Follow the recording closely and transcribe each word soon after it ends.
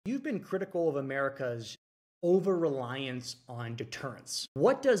been critical of America's over-reliance on deterrence.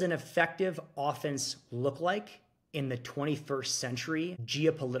 What does an effective offense look like in the 21st century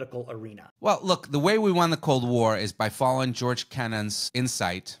geopolitical arena? Well, look, the way we won the Cold War is by following George Kennan's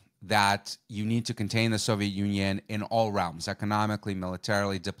insight that you need to contain the Soviet Union in all realms, economically,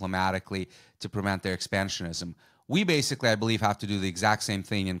 militarily, diplomatically, to prevent their expansionism. We basically, I believe, have to do the exact same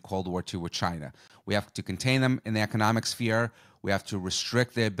thing in Cold War II with China. We have to contain them in the economic sphere. We have to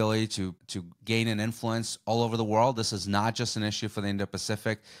restrict their ability to gain an influence all over the world. This is not just an issue for the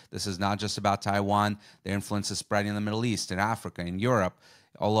Indo-Pacific. This is not just about Taiwan. Their influence is spreading in the Middle East, in Africa, in Europe,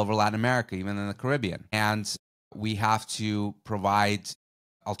 all over Latin America, even in the Caribbean. And we have to provide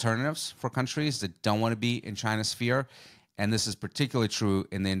alternatives for countries that don't want to be in China's sphere. And this is particularly true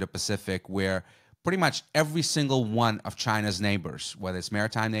in the Indo-Pacific, where pretty much every single one of China's neighbors, whether it's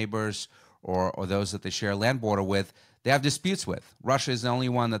maritime neighbors or those that they share a land border with, they have disputes with. Russia is the only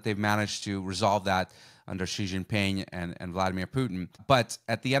one that they've managed to resolve that under Xi Jinping and Vladimir Putin. But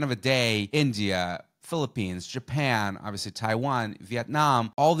at the end of the day, India, Philippines, Japan, obviously Taiwan,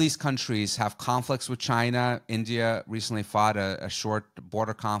 Vietnam, all these countries have conflicts with China. India recently fought a short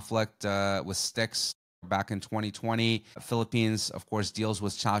border conflict with sticks back in 2020. Philippines, of course, deals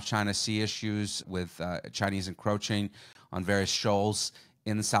with South China Sea issues with Chinese encroaching on various shoals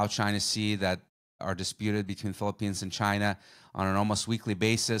in the South China Sea that are disputed between Philippines and China on an almost weekly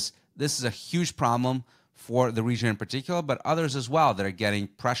basis. This is a huge problem for the region in particular, but others as well that are getting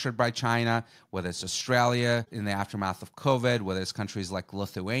pressured by China, whether it's Australia in the aftermath of COVID, whether it's countries like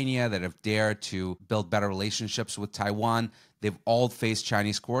Lithuania that have dared to build better relationships with Taiwan. They've all faced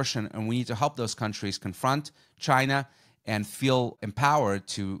Chinese coercion, and we need to help those countries confront China and feel empowered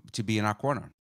to be in our corner.